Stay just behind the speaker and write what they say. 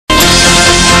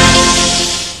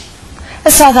A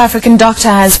South African doctor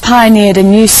has pioneered a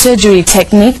new surgery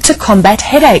technique to combat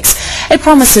headaches. It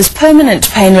promises permanent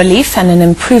pain relief and an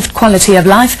improved quality of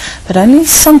life, but only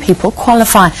some people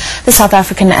qualify. The South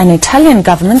African and Italian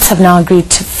governments have now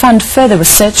agreed to fund further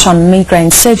research on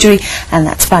migraine surgery, and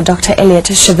that's by Dr Elliot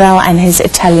Shevel and his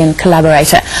Italian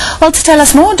collaborator. Well, to tell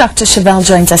us more, Dr Shevel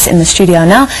joins us in the studio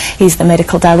now. He's the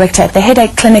medical director at the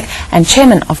Headache Clinic and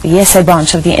chairman of the SA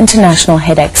branch of the International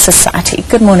Headache Society.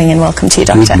 Good morning and welcome to you,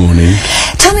 Doctor. Good morning.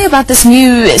 Tell me about this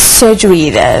new surgery.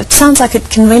 It sounds like it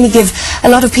can really give a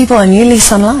lot of people a new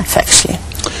lease on life, actually.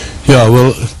 Yeah,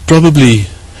 well, probably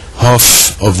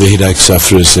half of the headache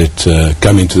sufferers that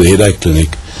come into the headache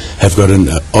clinic have got an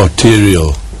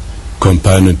arterial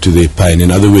component to their pain. In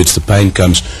other words, the pain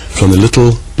comes from the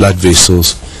little blood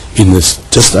vessels in this,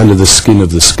 just under the skin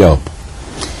of the scalp.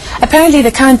 Apparently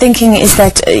the current thinking is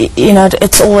that,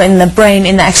 it's all in the brain,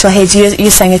 in the actual head. You're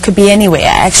saying it could be anywhere.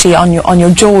 Actually, on your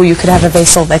jaw you could have a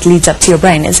vessel that leads up to your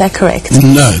brain. Is that correct?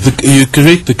 No, you're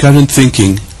correct. The current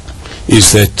thinking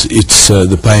is that it's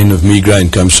the pain of migraine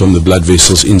comes from the blood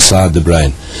vessels inside the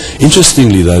brain.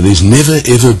 Interestingly, though, there's never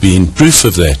ever been proof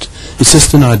of that. It's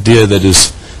just an idea that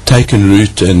has taken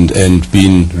root and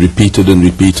been repeated and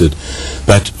repeated.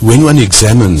 But when one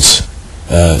examines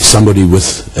somebody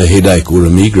with a headache or a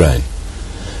migraine,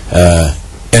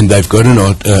 and they've got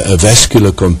a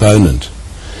vascular component,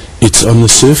 it's on the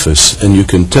surface and you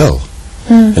can tell.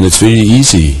 And it's very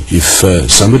easy. If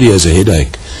somebody has a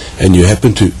headache and you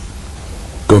happen to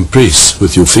compress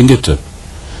with your fingertip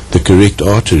the correct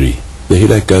artery, the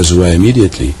headache goes away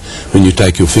immediately. When you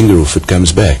take your finger off, it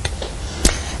comes back.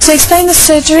 So explain the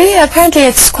surgery. Apparently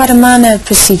it's quite a minor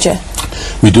procedure.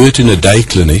 We do it in a day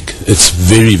clinic. It's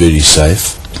very, very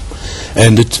safe.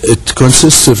 And it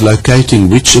consists of locating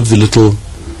which of the little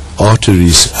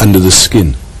arteries under the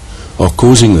skin are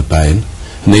causing the pain.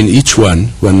 And then each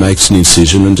one makes an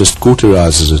incision and just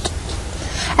cauterizes it.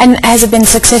 And has it been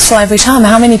successful every time?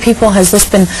 How many people has this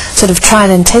been sort of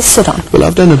tried and tested on? Well,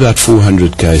 I've done about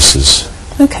 400 cases.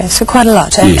 Okay, so quite a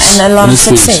lot, yes, and a lot of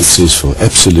success. Very successful,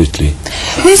 absolutely.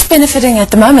 Who's benefiting at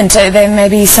the moment? There may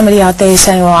be somebody out there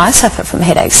saying, well, I suffer from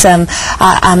headaches,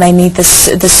 I may need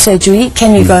this surgery.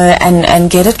 Can you go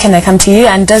and get it? Can they come to you?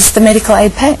 And does the medical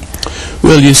aid pay?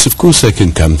 Well, yes, of course they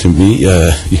can come to me.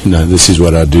 This is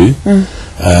what I do.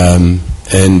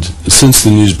 And since the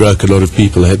news broke, a lot of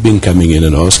people have been coming in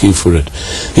and asking for it.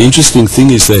 The interesting thing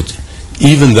is that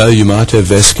even though you might have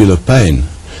vascular pain,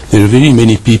 there are very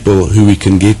many people who we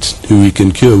can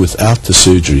cure without the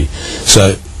surgery.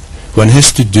 So one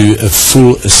has to do a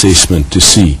full assessment to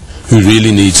see who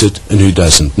really needs it and who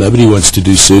doesn't. Nobody wants to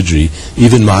do surgery,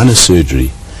 even minor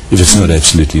surgery, if it's not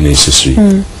absolutely necessary.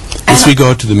 With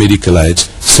regard to the medical aids,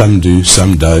 some do,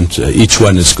 some don't. Each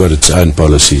one has got its own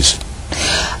policies.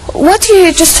 What do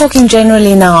you, just talking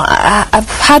generally now,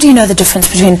 how do you know the difference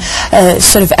between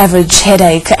sort of average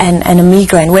headache and a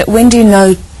migraine? When do you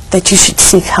know that you should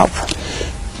seek help?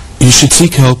 You should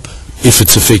seek help if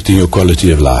it's affecting your quality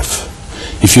of life.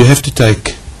 If you have to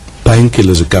take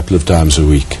painkillers a couple of times a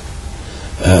week,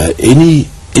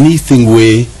 anything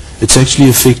where it's actually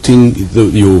affecting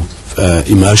your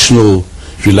emotional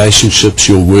relationships,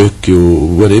 your work,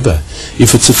 your whatever,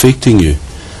 if it's affecting you.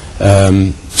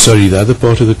 Sorry, the other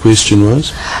part of the question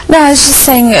was? No, I was just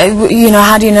saying,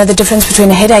 how do you know the difference between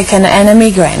a headache and a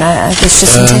migraine? I guess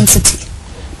just intensity.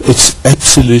 It's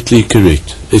absolutely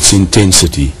correct. It's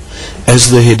intensity. As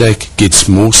the headache gets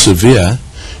more severe,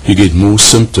 you get more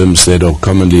symptoms that are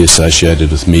commonly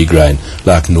associated with migraine,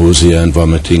 like nausea and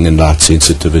vomiting and light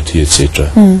sensitivity,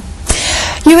 etc.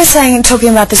 You were saying, talking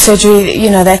about the surgery,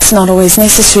 that's not always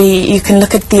necessary. You can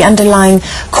look at the underlying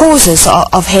causes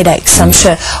of headaches, I'm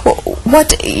sure.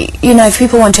 If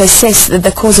people want to assess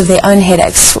the cause of their own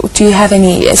headaches, do you have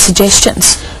any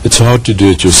suggestions? It's hard to do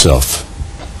it yourself.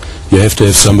 You have to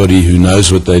have somebody who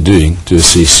knows what they're doing to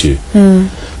assess you.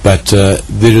 But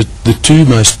there are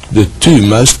the two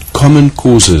most common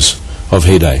causes of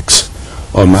headaches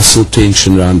are muscle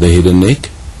tension around the head and neck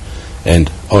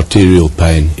and arterial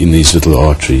pain in these little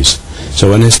arteries.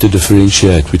 So one has to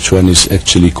differentiate which one is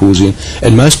actually causing.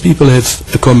 And most people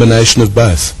have a combination of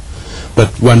both. But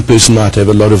one person might have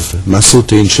a lot of muscle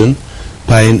tension,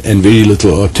 pain, and very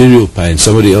little arterial pain.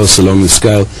 Somebody else along the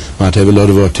scale might have a lot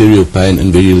of arterial pain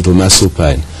and very little muscle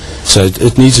pain. So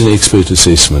it needs an expert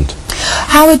assessment.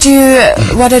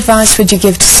 What advice would you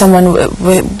give to someone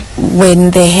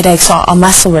when their headaches are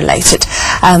muscle related?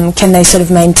 Can they sort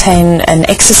of maintain an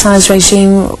exercise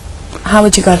regime? How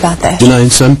would you go about that? In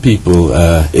some people,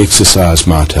 exercise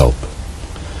might help,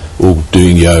 or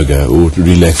doing yoga, or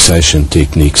relaxation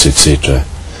techniques, etc.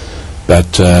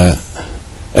 But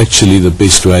actually the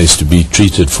best way is to be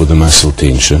treated for the muscle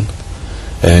tension.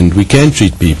 And we can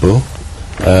treat people,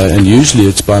 and usually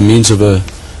it's by means of a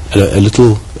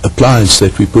little appliance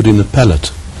that we put in the palate,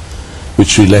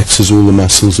 which relaxes all the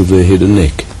muscles of their head and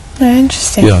neck. Very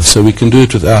interesting. Yeah, so we can do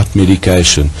it without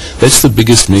medication. That's the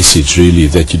biggest message, really,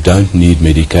 that you don't need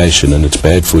medication and it's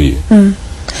bad for you.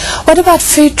 What about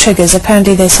food triggers?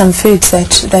 Apparently there's some foods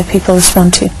that people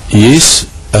respond to. Yes,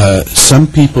 some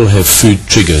people have food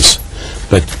triggers,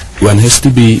 but one has to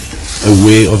be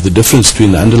aware of the difference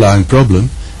between the underlying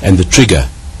problem and the trigger.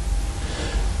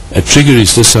 A trigger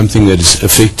is just something that is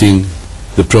affecting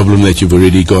the problem that you've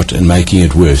already got and making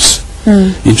it worse.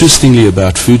 Interestingly,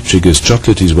 about food triggers,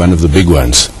 chocolate is one of the big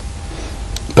ones.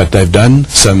 But they've done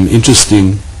some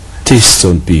interesting tests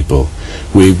on people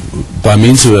where, by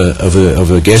means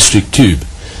of a gastric tube,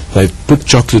 they put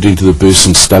chocolate into the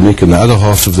person's stomach, and the other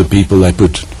half of the people they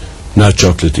put no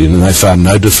chocolate in, and they found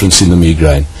no difference in the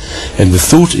migraine. And the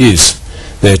thought is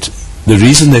that the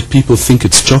reason that people think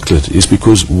it's chocolate is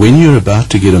because when you're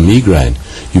about to get a migraine,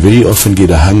 you very often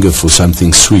get a hunger for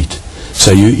something sweet.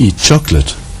 So you eat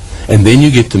chocolate, and then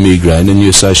you get the migraine and you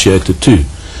associate the two.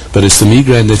 But it's the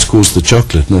migraine that's caused the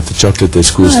chocolate, not the chocolate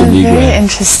that's caused the migraine. Very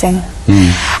interesting.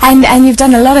 And you've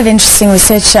done a lot of interesting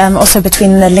research also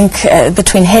between the link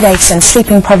between headaches and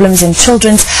sleeping problems in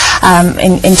children,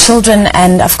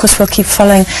 and of course we'll keep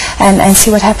following and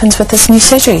see what happens with this new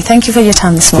surgery. Thank you for your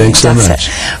time this morning, Doctor. Thanks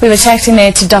so much. We were chatting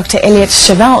there to Dr Elliot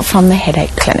Shevel from the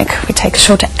Headache Clinic. We take a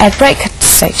short ad break.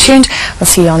 Stay tuned. We'll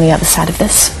see you on the other side of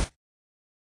this.